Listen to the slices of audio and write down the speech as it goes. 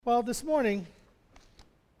Well, this morning,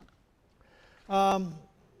 all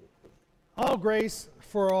grace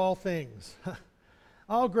for all things.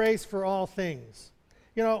 All grace for all things.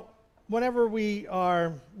 You know, whenever we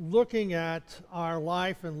are looking at our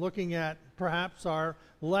life and looking at perhaps our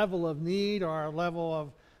level of need or our level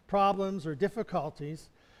of problems or difficulties,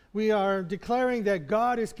 we are declaring that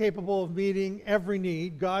God is capable of meeting every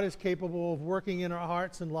need. God is capable of working in our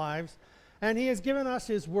hearts and lives. And He has given us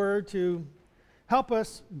His Word to help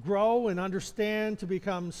us grow and understand, to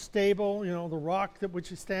become stable, the rock that which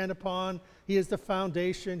we stand upon. He is the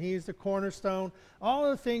foundation. He is the cornerstone. All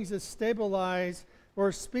of the things that stabilize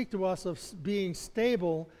or speak to us of being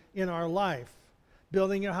stable in our life.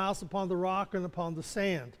 Building a house upon the rock and upon the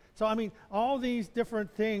sand. So, all these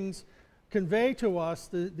different things convey to us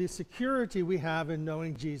the security we have in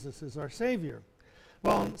knowing Jesus is our Savior.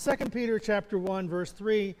 Well, in 2 Peter chapter 1, verse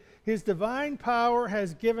 3, His divine power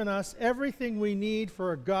has given us everything we need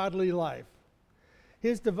for a godly life.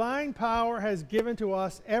 His divine power has given to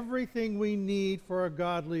us everything we need for a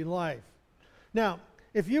godly life. Now,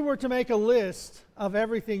 if you were to make a list of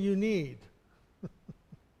everything you need,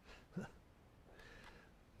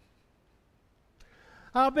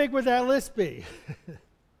 how big would that list be?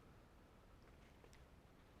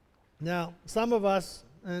 Now, some of us,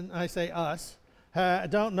 and I say us,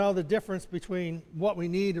 don't know the difference between what we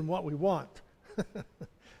need and what we want.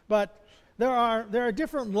 But there are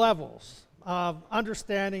different levels of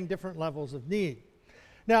understanding, different levels of need.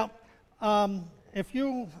 Now, if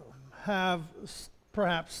you have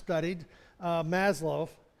perhaps studied Maslow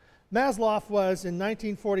was in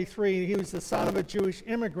 1943, he was the son of a Jewish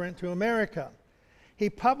immigrant to America. He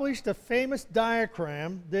published a famous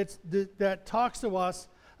diagram that talks to us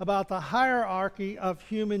about the hierarchy of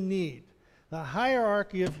human need. The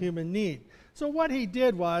hierarchy of human need. So what he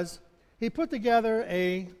did was, he put together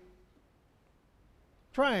a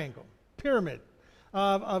triangle, pyramid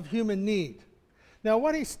of human need. Now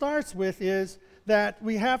what he starts with is that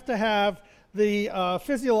we have to have the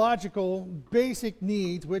physiological basic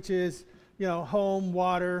needs, which is, home,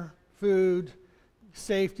 water, food,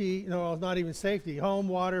 safety, not even safety, home,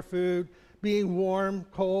 water, food, being warm,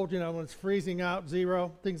 cold, when it's freezing out,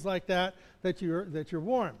 0, things like that you're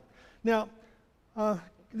warm. Now,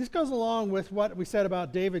 this goes along with what we said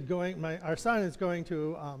about David our son is going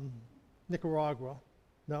to Nicaragua.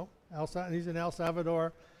 No, he's in El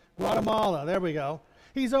Salvador, Guatemala, there we go.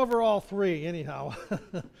 He's over all three anyhow.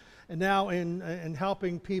 And now in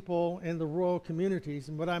helping people in the rural communities.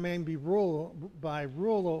 And what I mean by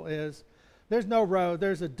rural is there's no road,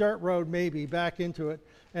 there's a dirt road maybe back into it,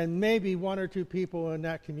 and maybe one or two people in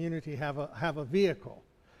that community have a vehicle.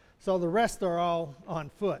 So the rest are all on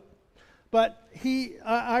foot. But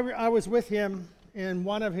I was with him in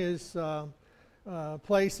one of his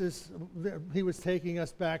places. He was taking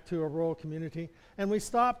us back to a rural community, and we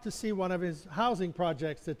stopped to see one of his housing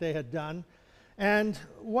projects that they had done. And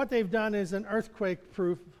what they've done is an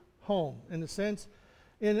earthquake-proof home, in a sense.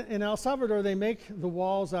 In El Salvador, they make the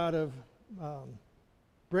walls out of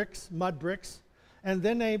bricks, mud bricks, and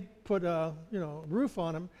then they put a roof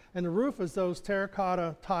on them, and the roof is those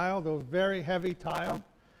terracotta tile, those very heavy tile.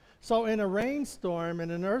 So in a rainstorm,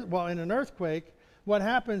 in an earthquake, what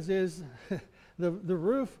happens is the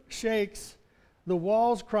roof shakes, the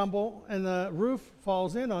walls crumble, and the roof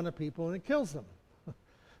falls in on the people, and it kills them.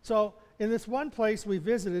 So in this one place we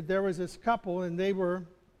visited, there was this couple, and they were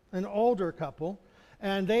an older couple,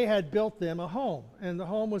 and they had built them a home. And the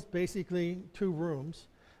home was basically 2 rooms,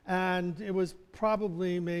 and it was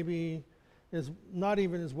probably maybe not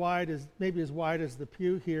even as wide as the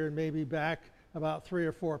pew here, and maybe back about 3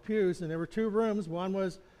 or 4 pews, and there were 2 rooms. One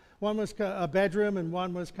was a bedroom, and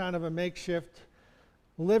one was kind of a makeshift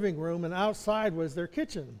living room, and outside was their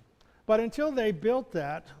kitchen. But until they built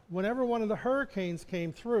that, whenever one of the hurricanes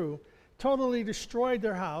came through, totally destroyed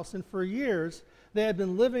their house, and for years they had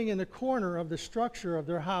been living in the corner of the structure of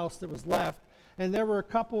their house that was left, and there were a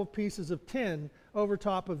couple of pieces of tin over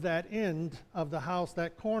top of that end of the house,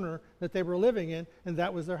 that corner that they were living in, and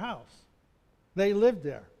that was their house. They lived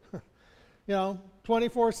there.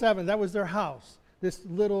 24/7, that was their house, this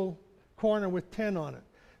little corner with tin on it.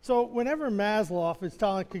 So whenever Maslow is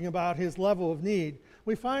talking about his level of need,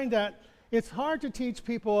 we find that it's hard to teach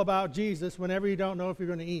people about Jesus whenever you don't know if you're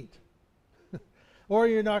going to eat or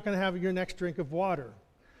you're not going to have your next drink of water.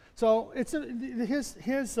 So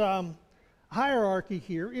his hierarchy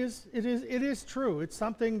here is true. It's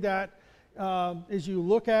something that as you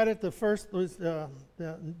look at it, the first was the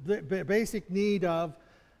basic need of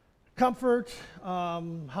comfort,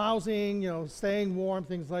 housing, staying warm,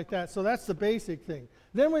 things like that. So that's the basic thing.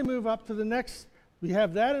 Then we move up to the next we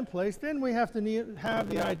have that in place, then we have to have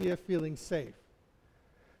the idea of feeling safe.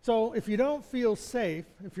 So if you don't feel safe,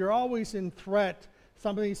 if you're always in threat,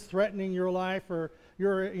 somebody's threatening your life, or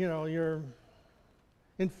you're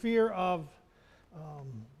in fear of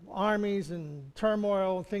armies and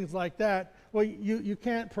turmoil and things like that, well, you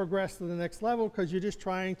can't progress to the next level because you're just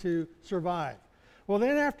trying to survive. Well,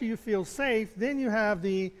 then after you feel safe, then you have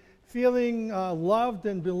the feeling loved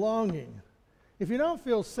and belonging. If you don't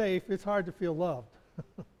feel safe, it's hard to feel loved.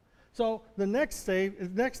 So the next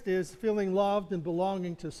is feeling loved and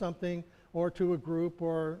belonging to something, or to a group,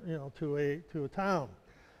 or to a town.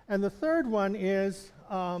 And the third one is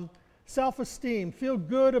self-esteem. Feel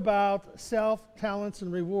good about self, talents,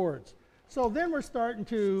 and rewards. So then we're starting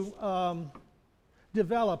to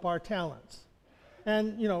develop our talents.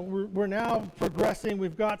 And we're now progressing.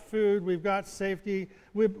 We've got food, we've got safety,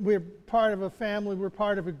 we're part of a family, we're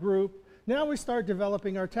part of a group. Now we start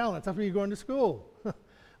developing our talents. That's why you're going to school.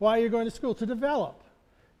 Why are you going to school? To develop,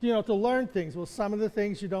 to learn things. Well, some of the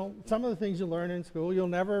things you learn in school you'll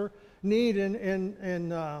never need in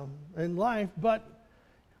life, but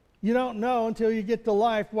you don't know until you get to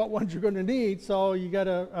life what ones you're going to need, so you got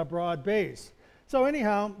a broad base. So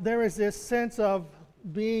anyhow, there is this sense of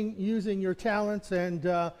using your talents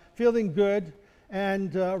and feeling good,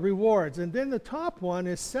 and rewards. And then the top one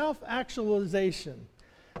is self-actualization.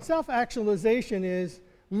 Self-actualization is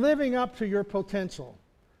living up to your potential,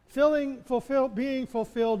 being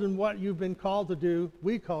fulfilled in what you've been called to do.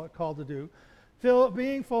 We call it called to do.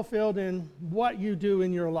 Being fulfilled in what you do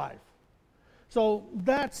in your life. So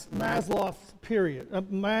that's Maslow's pyramid.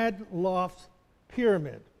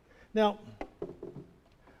 Now,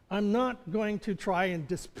 I'm not going to try and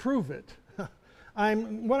disprove it.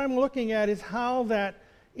 What I'm looking at is how that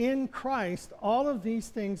in Christ all of these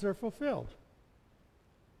things are fulfilled.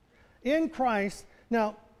 In Christ,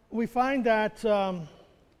 now we find that,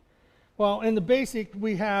 in the basic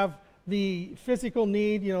we have the physical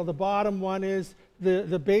need. The bottom one is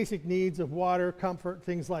the basic needs of water, comfort,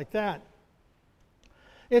 things like that.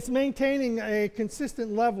 It's maintaining a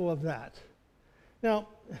consistent level of that. Now,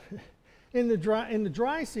 in the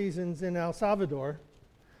dry seasons in El Salvador,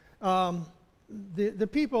 the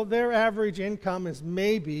people, their average income is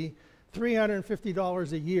maybe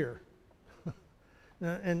 $350 a year.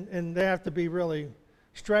 And they have to be really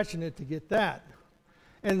stretching it to get that.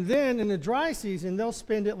 And then in the dry season, they'll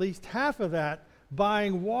spend at least half of that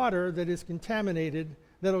buying water that is contaminated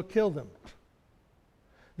that'll kill them.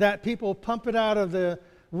 That people pump it out of the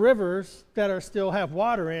rivers that still have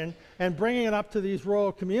water in and bringing it up to these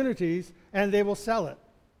rural communities, and they will sell it.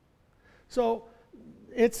 So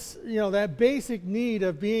it's that basic need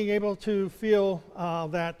of being able to feel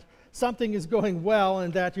that something is going well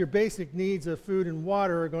and that your basic needs of food and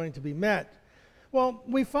water are going to be met. Well,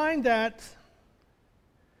 we find that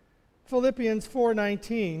Philippians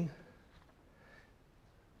 4:19,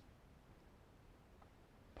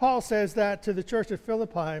 Paul says that to the church at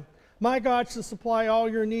Philippi, "My God shall supply all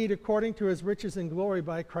your need according to his riches and glory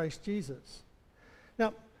by Christ Jesus."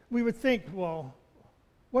 Now, we would think, well,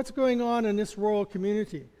 what's going on in this rural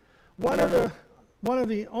community? One of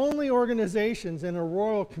the only organizations in a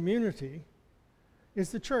rural community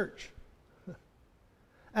is the church.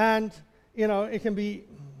 And, it can be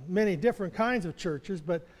many different kinds of churches,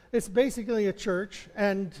 but it's basically a church,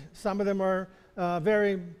 and some of them are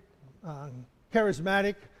very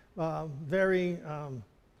charismatic, very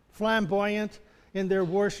flamboyant in their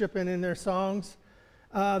worship and in their songs.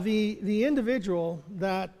 The individual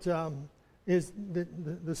that is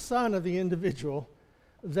the son of the individual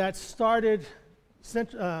that started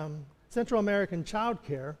Central American Child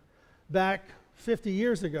Care back 50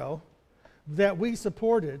 years ago that we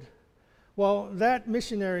supported, well, that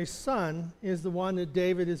missionary's son is the one that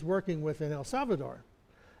David is working with in El Salvador.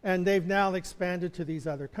 And they've now expanded to these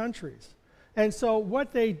other countries. And so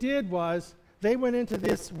what they did was they went into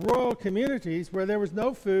these rural communities where there was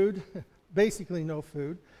no food, basically no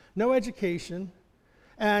food, no education.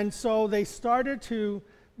 And so they started to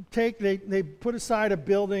they put aside a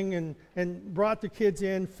building and brought the kids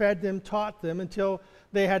in, fed them, taught them until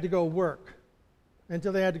they had to go work. And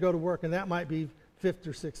that might be 5th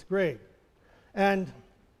or 6th grade. And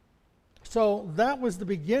so that was the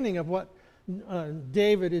beginning of what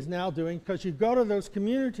David is now doing, because you go to those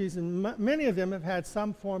communities and many of them have had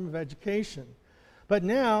some form of education. But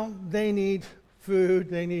now they need food,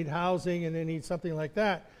 they need housing, and they need something like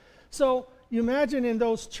that. So you imagine in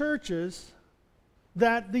those churches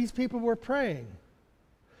that these people were praying.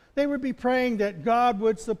 They would be praying that God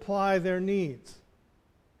would supply their needs.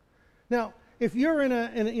 Now, if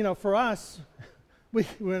you're for us, we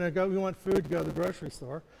want food to go to the grocery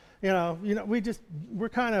store. We're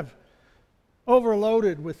kind of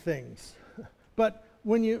overloaded with things. But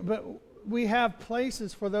we have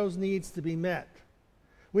places for those needs to be met.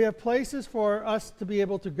 We have places for us to be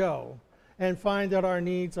able to go and find that our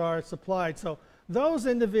needs are supplied. So those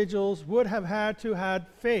individuals would have had to have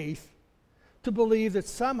faith to believe that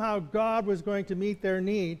somehow God was going to meet their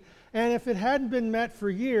need. And if it hadn't been met for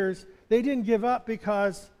years, they didn't give up,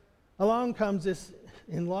 because along comes this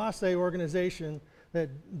Enlace organization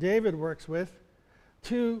that David works with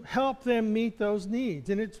to help them meet those needs.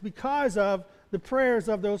 And it's because of the prayers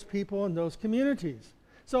of those people in those communities.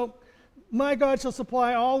 So, my God shall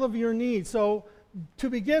supply all of your needs. So, to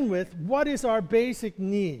begin with, what is our basic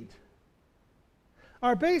need?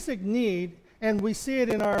 Our basic need, and we see it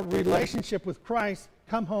in our relationship with Christ,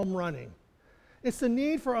 come home running. It's the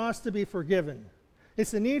need for us to be forgiven.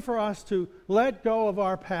 It's the need for us to let go of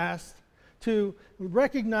our past, to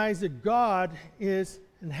recognize that God is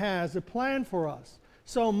and has a plan for us.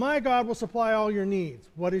 So my God will supply all your needs.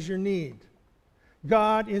 What is your need?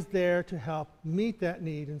 God is there to help meet that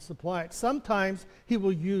need and supply it. Sometimes he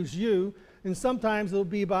will use you, and sometimes it'll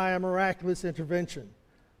be by a miraculous intervention.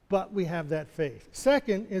 But we have that faith.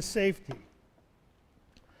 Second is safety.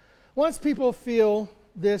 Once people feel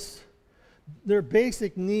their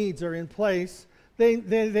basic needs are in place,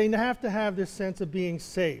 they have to have this sense of being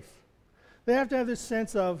safe. They have to have this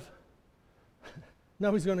sense of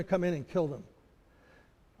nobody's going to come in and kill them.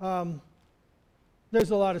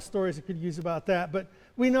 There's a lot of stories I could use about that, but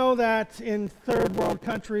we know that in third world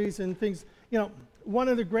countries and things, one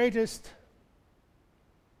of the greatest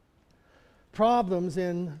problems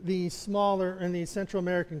in these Central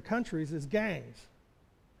American countries is gangs.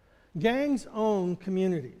 Gangs own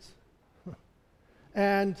communities.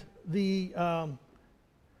 And the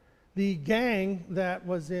gang that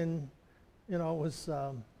was in, it's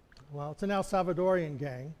an El Salvadorian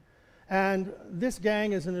gang. And this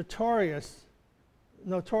gang is notorious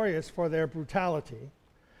for their brutality.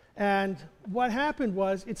 And what happened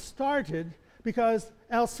was it started because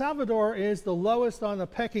El Salvador is the lowest on the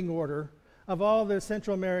pecking order of all the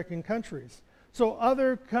Central American countries. So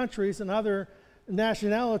other countries and other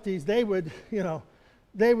nationalities, they would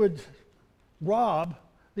rob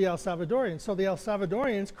the El Salvadorians. So the El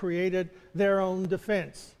Salvadorians created their own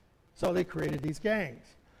defense. So they created these gangs.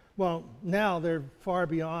 Well, now they're far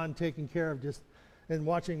beyond taking care of just and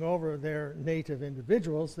watching over their native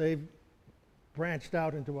individuals. They've branched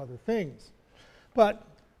out into other things. But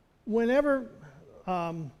whenever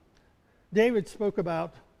David spoke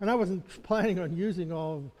about, and I wasn't planning on using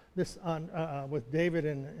all of this with David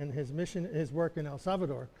and his mission, his work in El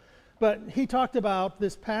Salvador, but he talked about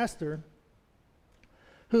this pastor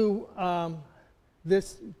who,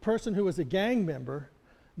 this person who was a gang member,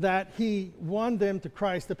 that he won them to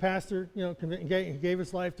Christ. The pastor, gave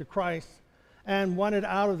his life to Christ and wanted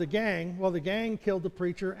out of the gang. Well, the gang killed the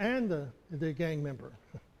preacher and the gang member.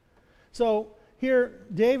 So here,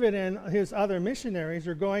 David and his other missionaries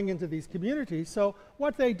are going into these communities. So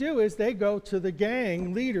what they do is they go to the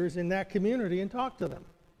gang leaders in that community and talk to them.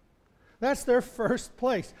 That's their first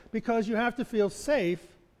place, because you have to feel safe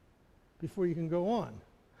before you can go on.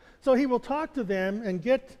 So he will talk to them and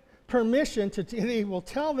get permission he will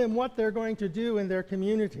tell them what they're going to do in their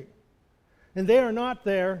community. And they are not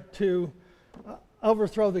there to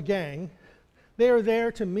overthrow the gang. They are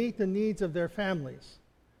there to meet the needs of their families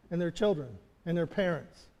and their children and their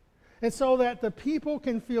parents. And so that the people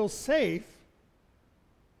can feel safe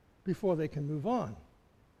before they can move on.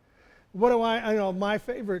 My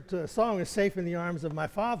favorite song is Safe in the Arms of My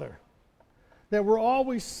Father. That we're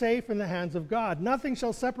always safe in the hands of God. Nothing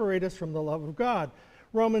shall separate us from the love of God.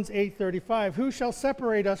 Romans 8:35, who shall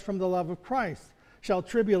separate us from the love of Christ? Shall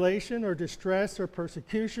tribulation or distress or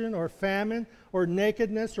persecution or famine or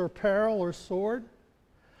nakedness or peril or sword?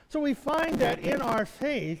 So we find that in our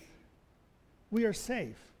faith, we are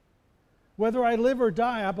safe. Whether I live or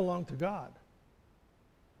die, I belong to God.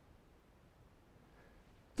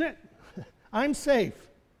 That's it. I'm safe.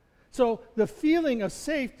 So the feeling of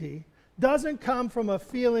safety doesn't come from a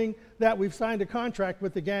feeling that we've signed a contract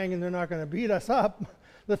with the gang and they're not going to beat us up.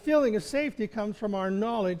 The feeling of safety comes from our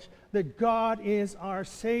knowledge that God is our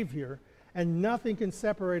Savior and nothing can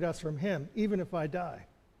separate us from Him, even if I die.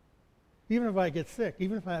 Even if I get sick,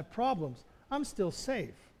 even if I have problems, I'm still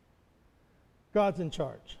safe. God's in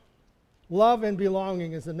charge. Love and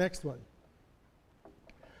belonging is the next one.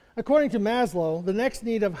 According to Maslow, the next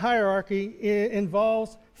need of hierarchy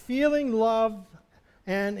involves feeling loved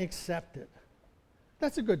and accepted.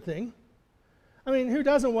 That's a good thing. I mean, who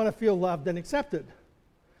doesn't want to feel loved and accepted?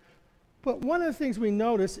 But one of the things we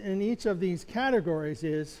notice in each of these categories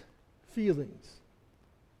is feelings.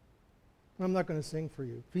 I'm not going to sing for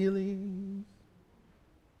you. Feelings.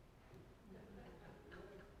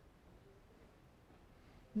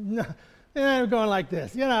 No, I'm going like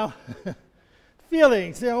this,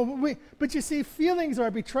 Feelings, but you see, feelings they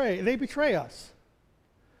betray us.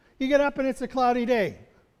 You get up and it's a cloudy day.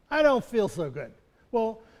 I don't feel so good.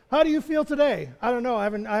 Well, how do you feel today? I don't know.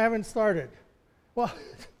 I haven't started. Well,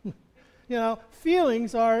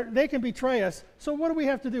 feelings they can betray us. So what do we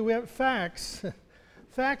have to do? We have facts.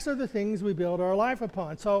 Facts are the things we build our life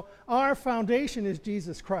upon. So our foundation is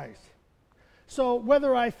Jesus Christ. So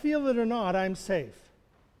whether I feel it or not, I'm safe.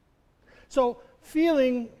 So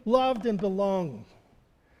feeling loved and belonged.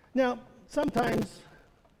 Now, sometimes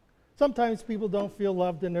people don't feel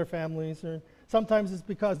loved in their families, or sometimes it's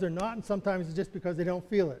because they're not, and sometimes it's just because they don't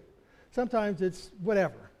feel it. Sometimes it's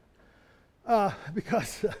whatever.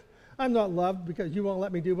 Because I'm not loved because you won't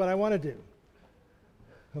let me do what I want to do.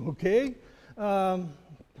 Okay?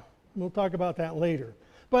 We'll talk about that later.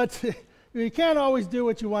 But you can't always do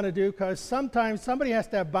what you want to do because sometimes somebody has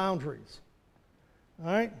to have boundaries. All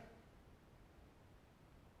right?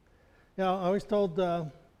 I always told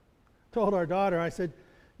our daughter, I said,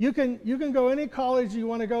 you can go any college you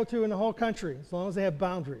want to go to in the whole country as long as they have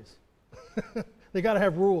boundaries. They got to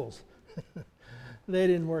have rules. They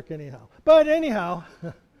didn't work anyhow. But anyhow,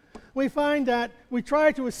 we find that we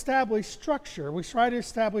try to establish structure. We try to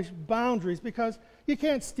establish boundaries because you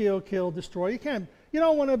can't steal, kill, destroy. You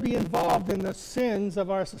don't want to be involved in the sins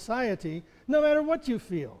of our society, no matter what you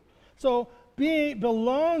feel. So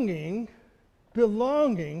belonging,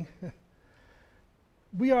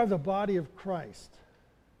 we are the body of Christ.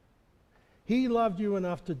 He loved you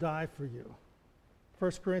enough to die for you.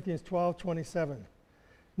 1 Corinthians 12:27.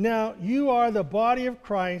 Now, you are the body of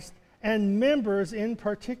Christ and members in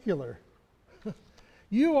particular.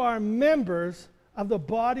 You are members of the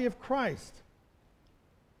body of Christ.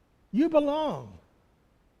 You belong.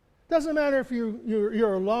 Doesn't matter if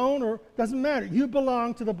you're alone or doesn't matter. You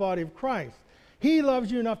belong to the body of Christ. He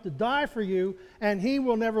loves you enough to die for you, and he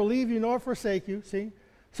will never leave you nor forsake you. See?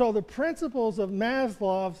 So the principles of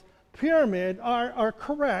Maslow's pyramid are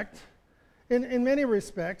correct in many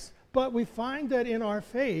respects, but we find that in our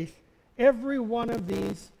faith, every one of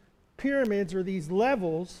these pyramids or these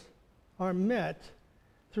levels are met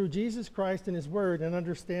through Jesus Christ and his word and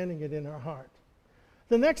understanding it in our heart.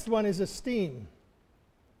 The next one is esteem.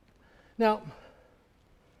 Now,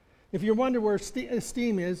 if you wonder where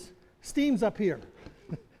esteem is, esteem's up here.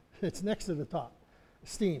 It's next to the top.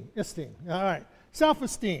 Esteem. All right.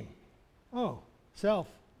 Self-esteem. Oh,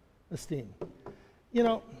 self-esteem.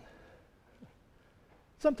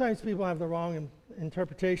 Sometimes people have the wrong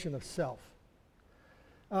interpretation of self.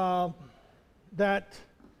 That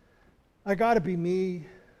I got to be me.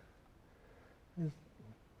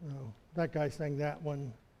 Oh, that guy sang that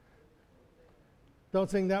one. Don't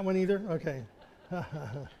sing that one either? Okay.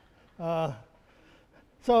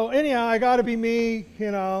 So anyhow, I got to be me,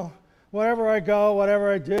 wherever I go,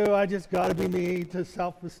 whatever I do, I just got to be me, to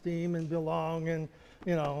self-esteem and belong, and,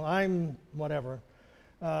 I'm whatever.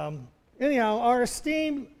 Anyhow, our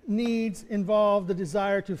esteem needs involve the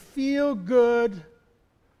desire to feel good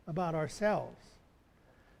about ourselves.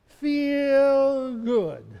 Feel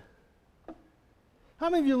good. How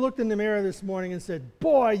many of you looked in the mirror this morning and said,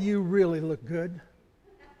 boy, you really look good?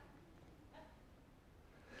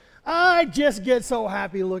 I just get so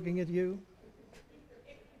happy looking at you.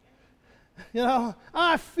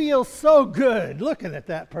 I feel so good looking at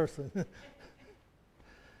that person.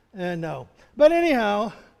 And no. But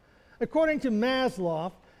anyhow, according to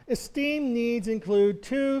Maslow, esteem needs include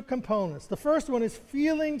two components. The first one is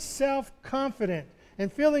feeling self-confident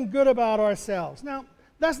and feeling good about ourselves. Now,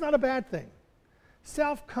 that's not a bad thing.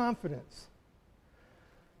 Self-confidence.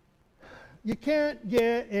 You can't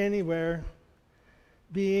get anywhere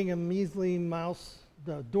being a measly mouse,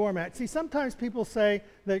 the doormat. See, sometimes people say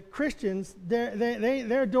that Christians,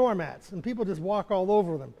 they're doormats, and people just walk all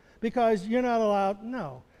over them because you're not allowed.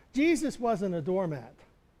 No, Jesus wasn't a doormat.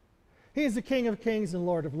 He's the King of Kings and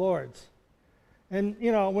Lord of Lords. And,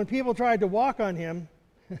 when people tried to walk on him,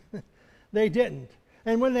 they didn't.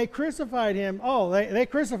 And when they crucified him, they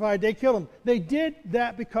killed him. They did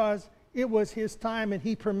that because it was his time and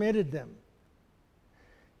he permitted them.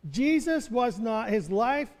 Jesus was not,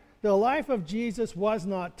 the life of Jesus was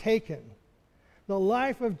not taken. The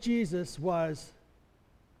life of Jesus was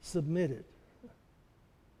submitted.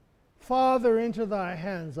 Father, into thy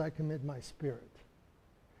hands I commit my spirit.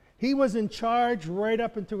 He was in charge right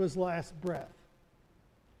up into his last breath.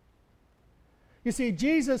 You see,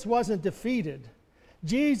 Jesus wasn't defeated.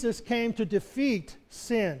 Jesus came to defeat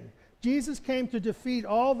sin. Jesus came to defeat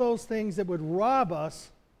all those things that would rob us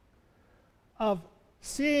of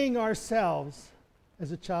seeing ourselves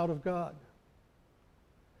as a child of God.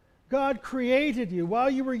 God created you.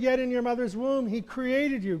 While you were yet in your mother's womb, He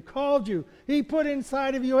created you, called you. He put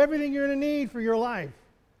inside of you everything you're going to need for your life.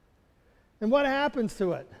 And what happens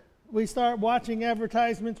to it? We start watching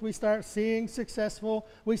advertisements. We start seeing successful.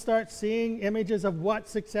 We start seeing images of what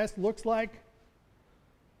success looks like.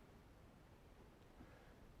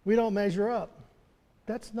 We don't measure up.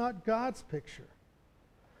 That's not God's picture.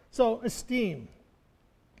 So, esteem.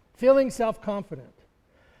 Feeling self-confident.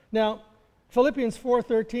 Now, Philippians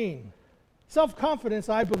 4:13. Self-confidence,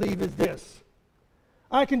 I believe, is this.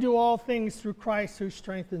 I can do all things through Christ who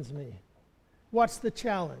strengthens me. What's the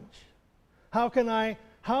challenge? How can I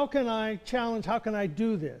challenge, how can I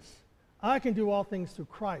do this? I can do all things through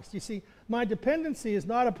Christ. You see, my dependency is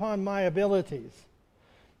not upon my abilities.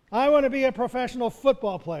 I want to be a professional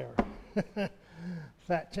football player.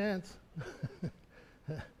 Fat chance.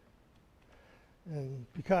 And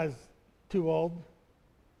because too old,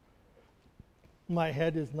 my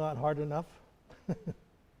head is not hard enough.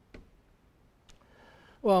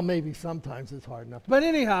 Well, maybe sometimes it's hard enough. But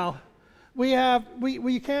anyhow,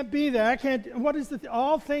 we can't be there. I can't. What is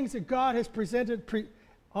all things that God has presented,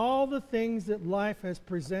 all the things that life has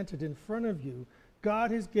presented in front of you,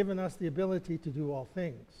 God has given us the ability to do all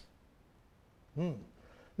things.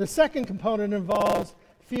 The second component involves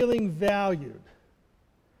feeling valued.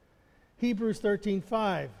 Hebrews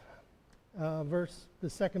 13:5, the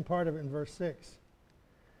second part of it in verse 6.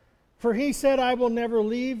 For He said, I will never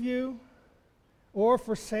leave you or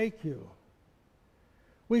forsake you.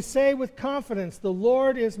 We say with confidence, the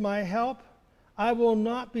Lord is my help. I will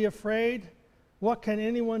not be afraid. What can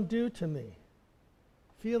anyone do to me?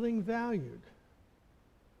 Feeling valued.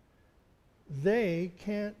 They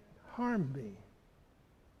can't harm me.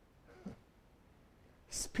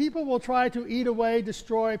 People will try to eat away,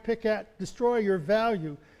 destroy your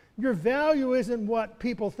value. Your value isn't what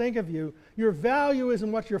people think of you. Your value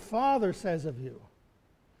isn't what your Father says of you.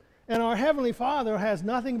 And our Heavenly Father has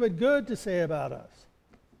nothing but good to say about us.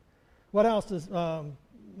 What else does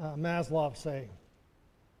Maslow say?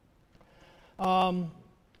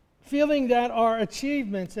 Feeling that our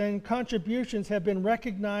achievements and contributions have been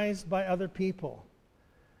recognized by other people.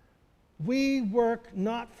 We work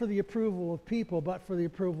not for the approval of people, but for the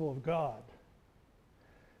approval of God.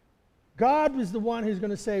 God is the one who's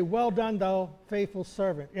going to say, well done, thou faithful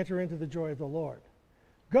servant, enter into the joy of the Lord.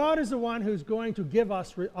 God is the one who's going to give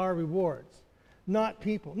us our rewards, not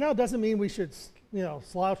people. Now, it doesn't mean we should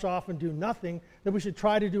slouch off and do nothing, that we should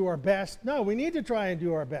try to do our best. No, we need to try and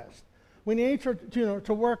do our best. We need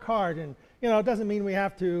to work hard, and it doesn't mean we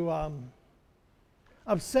have to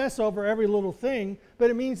obsess over every little thing, but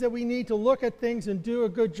it means that we need to look at things and do a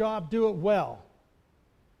good job, do it well.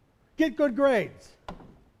 Get good grades.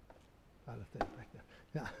 Not a thing right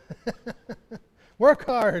now. Yeah. Work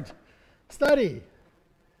hard. Study.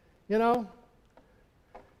 We'll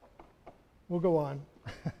go on.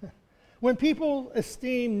 When people's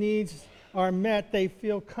esteem needs are met, they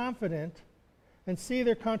feel confident and see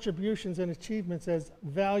their contributions and achievements as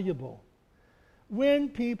valuable. When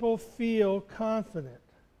people feel confident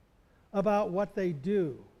about what they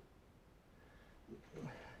do,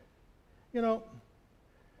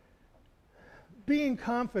 being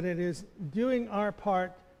confident is doing our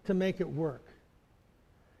part to make it work.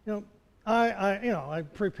 I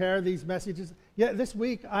prepare these messages. Yeah, this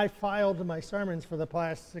week I filed my sermons for the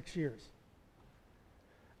past 6 years.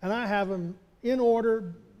 And I have them in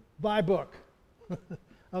order by book. That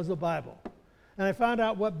was the Bible. And I found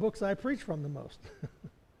out what books I preach from the most.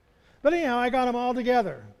 But anyhow, I got them all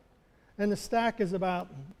together. And the stack is about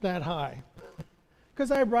that high.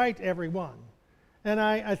 Because I write every one. And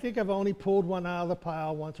I think I've only pulled one out of the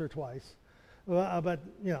pile once or twice.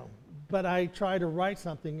 But I try to write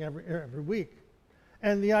something every week.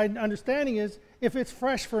 And the understanding is, if it's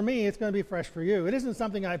fresh for me, it's going to be fresh for you. It isn't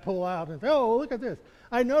something I pull out and say, oh, look at this.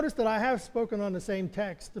 I noticed that I have spoken on the same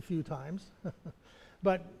text a few times,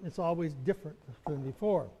 but it's always different than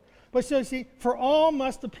before. But so you see, for all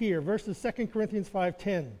must appear, verses 2 Corinthians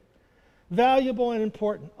 5:10, valuable and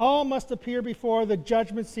important. All must appear before the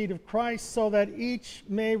judgment seat of Christ, so that each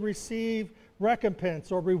may receive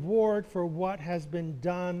recompense or reward for what has been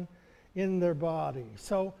done in their body.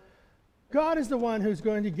 So God is the one who's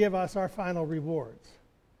going to give us our final rewards.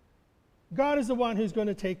 God is the one who's going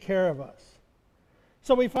to take care of us.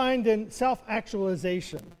 So we find in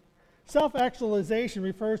self-actualization. Self-actualization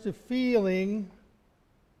refers to feeling,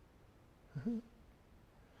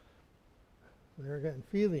 there again,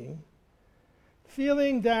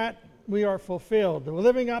 feeling that we are fulfilled, that we're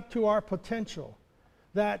living up to our potential,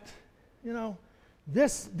 that,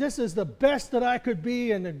 this is the best that I could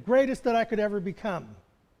be and the greatest that I could ever become.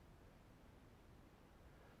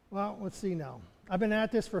 Well, let's see now. I've been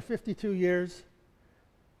at this for 52 years,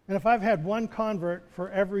 and if I've had one convert for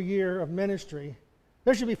every year of ministry,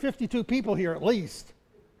 there should be 52 people here at least.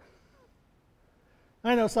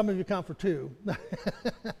 I know some of you count for two,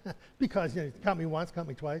 because you count me once, count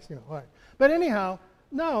me twice, all right. But anyhow,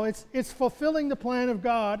 no, it's fulfilling the plan of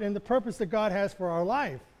God and the purpose that God has for our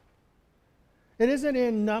life. It isn't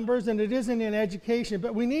in numbers and it isn't in education,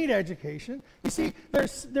 but we need education. You see,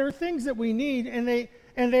 there are things that we need, and they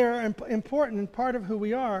are important and part of who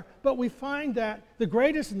we are, but we find that the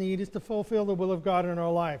greatest need is to fulfill the will of God in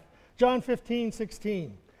our life. John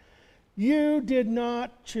 15:16. You did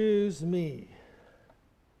not choose me.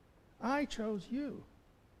 I chose you.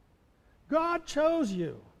 God chose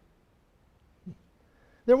you.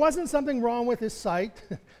 There wasn't something wrong with his sight.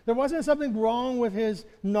 There wasn't something wrong with his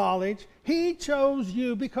knowledge. He chose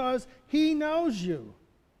you because he knows you.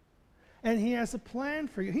 And he has a plan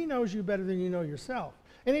for you. He knows you better than you know yourself.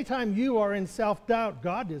 Anytime you are in self-doubt,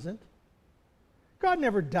 God isn't. God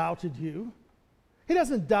never doubted you. He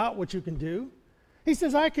doesn't doubt what you can do. He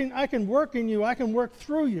says, I can work in you. I can work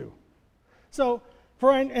through you. So,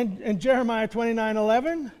 in Jeremiah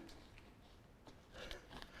 29:11,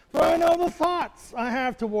 for I know the thoughts I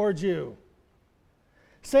have towards you,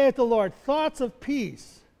 saith the Lord, thoughts of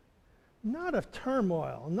peace, not of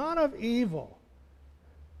turmoil, not of evil.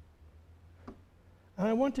 And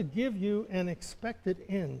I want to give you an expected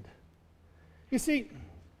end. You see,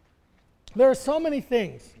 there are so many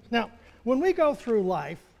things. Now, when we go through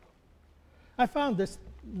life, I found this,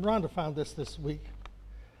 Rhonda found this week.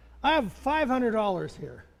 I have $500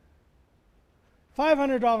 here.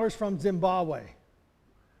 $500 from Zimbabwe.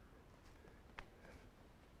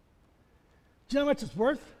 Do you know how much it's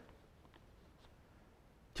worth?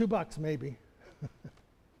 $2 maybe.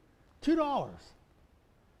 $2.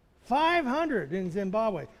 500 in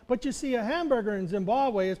Zimbabwe. But you see, a hamburger in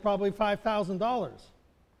Zimbabwe is probably $5,000.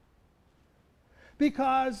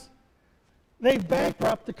 Because they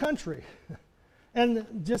bankrupt the country and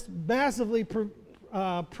just massively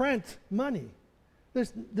print money.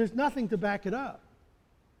 There's nothing to back it up.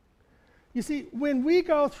 You see, when we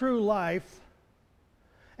go through life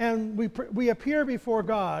and we appear before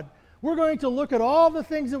God, we're going to look at all the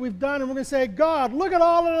things that we've done and we're going to say, God, look at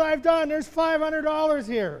all that I've done. There's $500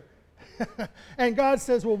 here. And God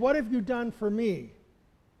says, well, what have you done for me?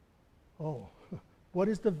 Oh, what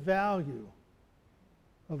is the value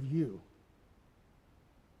of you?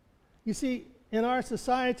 You see, in our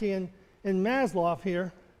society, in Maslow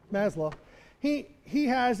here, he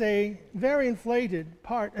has a very inflated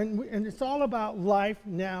part, and it's all about life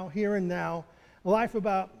now, here and now, life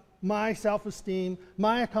about my self-esteem,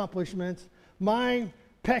 my accomplishments, my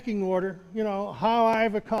pecking order, how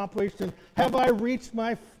I've accomplished, and have I reached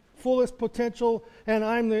my fullest potential, and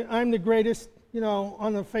I'm the greatest,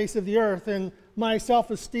 on the face of the earth, and my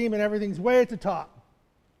self-esteem and everything's way at the top.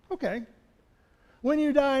 Okay. When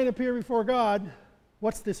you die and appear before God,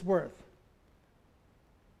 what's this worth?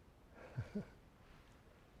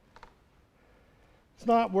 It's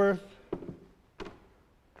not worth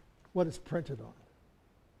what it's printed on.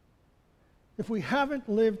 If we haven't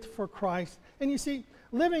lived for Christ, and you see,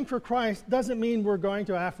 living for Christ doesn't mean we're going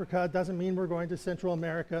to Africa, it doesn't mean we're going to Central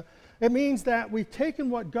America. It means that we've taken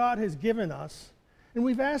what God has given us and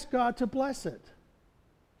we've asked God to bless it.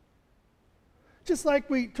 Just like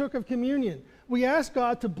we took of communion. We asked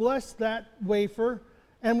God to bless that wafer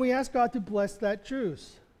and we asked God to bless that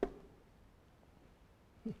juice.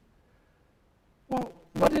 Well,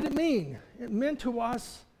 what did it mean? It meant to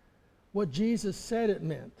us what Jesus said it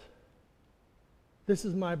meant. This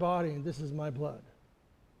is my body and this is my blood.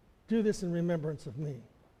 Do this in remembrance of me.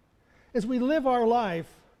 As we live our life,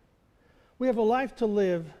 we have a life to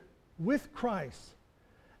live with Christ.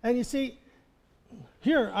 And you see,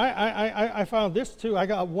 here, I found this too. I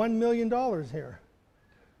got $1 million here.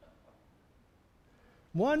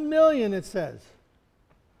 1 million, it says.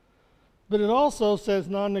 But it also says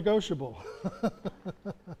non-negotiable.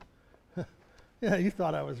 Yeah, you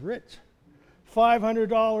thought I was rich. $500,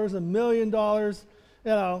 $1 million,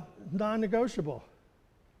 non-negotiable.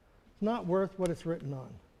 It's not worth what it's written on.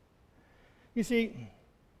 You see,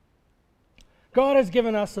 God has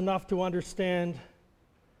given us enough to understand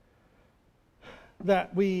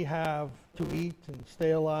that we have to eat and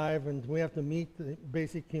stay alive and we have to meet the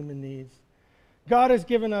basic human needs. God has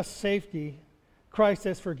given us safety. Christ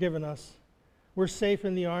has forgiven us. We're safe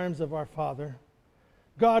in the arms of our Father.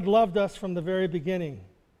 God loved us from the very beginning.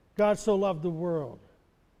 God so loved the world.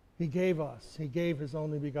 He gave His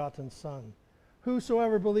only begotten Son,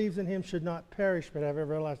 whosoever believes in him should not perish but have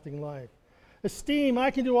everlasting life. Esteem,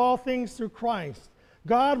 I can do all things through Christ.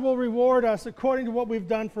 God will reward us according to what we've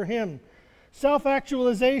done for him.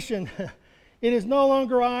 Self-actualization, it is no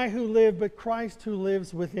longer I who live, but Christ who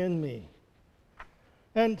lives within me.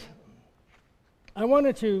 And I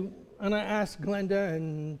wanted to, and I asked Glenda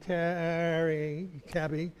and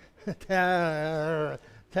Tabby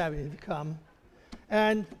to come.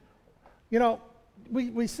 And, you know,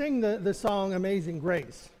 we sing the song Amazing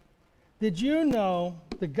Grace. Did you know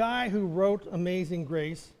the guy who wrote Amazing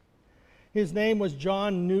Grace, his name was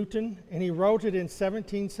John Newton, and he wrote it in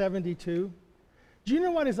 1772? Do you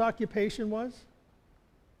know what his occupation was?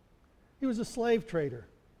 He was a slave trader.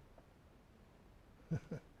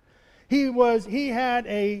 He had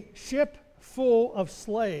a ship full of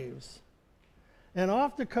slaves, and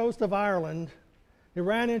off the coast of Ireland, it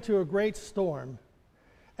ran into a great storm,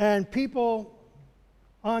 and people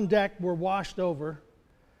on deck were washed over,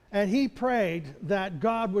 and he prayed that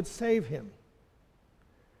God would save him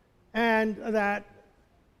and that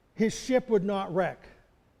his ship would not wreck.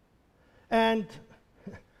 And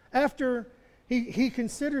after he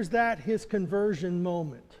considers that his conversion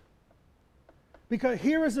moment. Because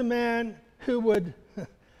here is a man who would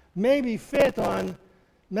maybe fit on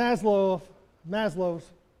Maslow's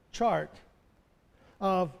chart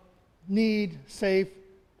of need, safe,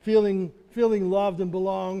 feeling loved and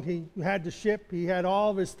belonged. He had the ship, he had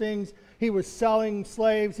all of his things. He was selling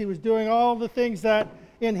slaves, he was doing all the things that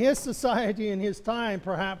in his society, in his time,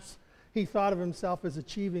 perhaps he thought of himself as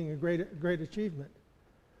achieving a great achievement.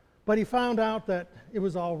 But he found out that it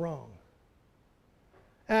was all wrong.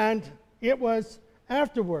 And it was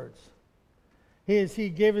afterwards. He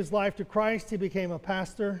gave his life to Christ, he became a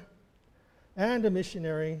pastor and a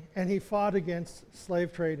missionary, and he fought against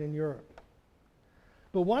slave trade in Europe.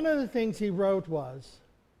 But one of the things he wrote was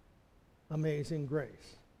Amazing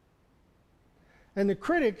Grace. And the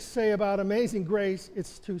critics say about Amazing Grace,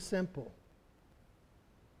 it's too simple.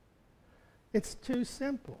 It's too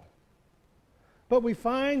simple. But we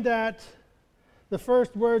find that the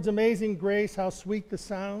first words, Amazing Grace, how sweet the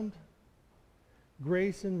sound,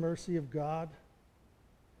 grace and mercy of God,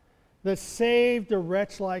 that saved a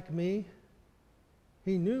wretch like me.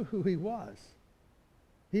 He knew who he was.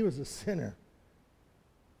 He was a sinner.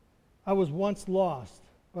 I was once lost,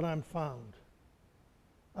 but I'm found.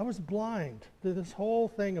 I was blind to this whole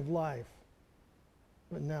thing of life,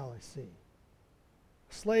 but now I see.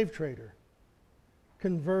 Slave trader,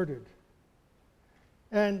 converted.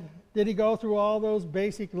 And did he go through all those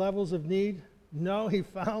basic levels of need? No, he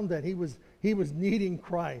found that he was needing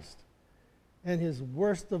Christ in his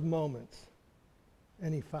worst of moments,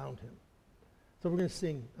 and he found him. So we're going to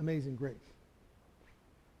sing Amazing Grace.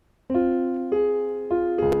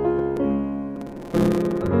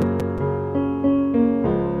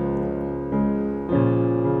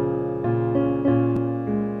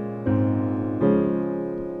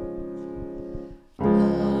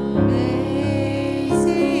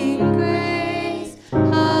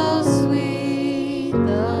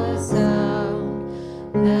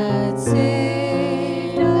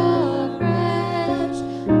 Saved a wretch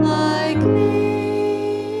like me.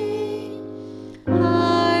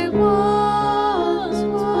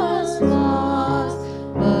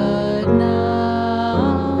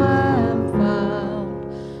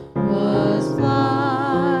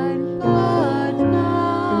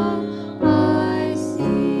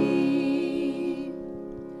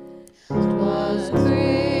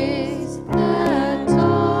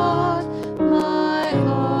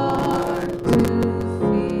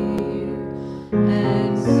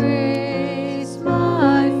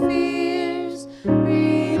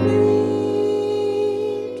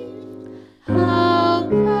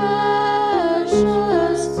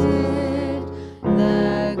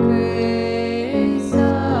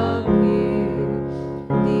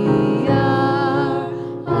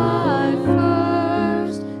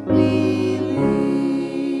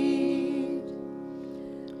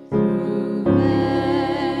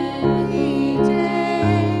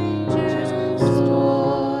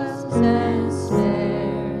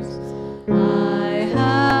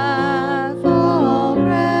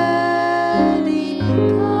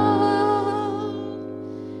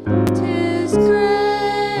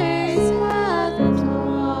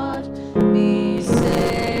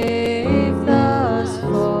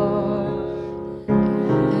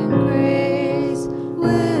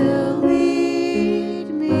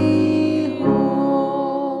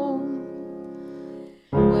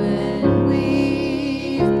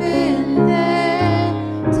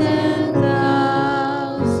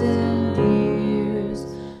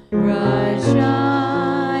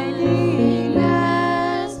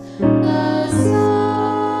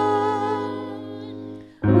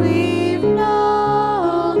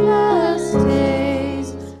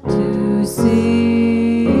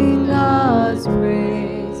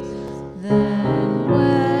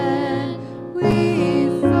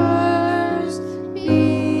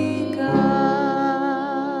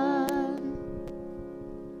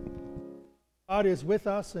 God is with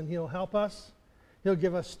us and He'll help us. He'll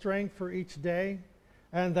give us strength for each day.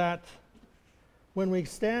 And that when we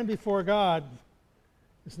stand before God,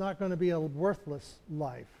 it's not going to be a worthless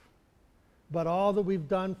life. But all that we've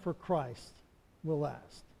done for Christ will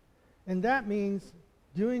last. And that means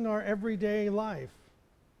doing our everyday life.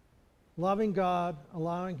 Loving God,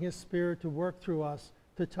 allowing His Spirit to work through us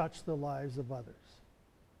to touch the lives of others.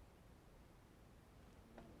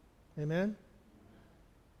 Amen?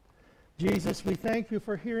 Jesus, we thank you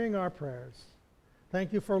for hearing our prayers.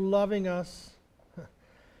 Thank you for loving us.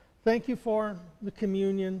 Thank you for the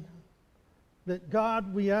communion. That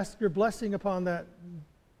God, we ask your blessing upon that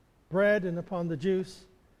bread and upon the juice.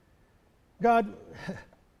 God,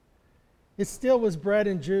 it still was bread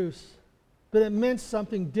and juice, but it meant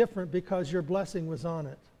something different because your blessing was on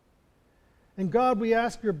it. And God, we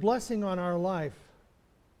ask your blessing on our life.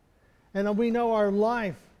 And we know our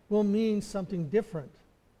life will mean something different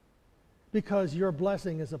because your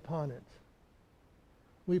blessing is upon it.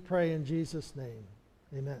 We pray in Jesus' name.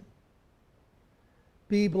 Amen.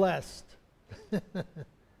 Be blessed.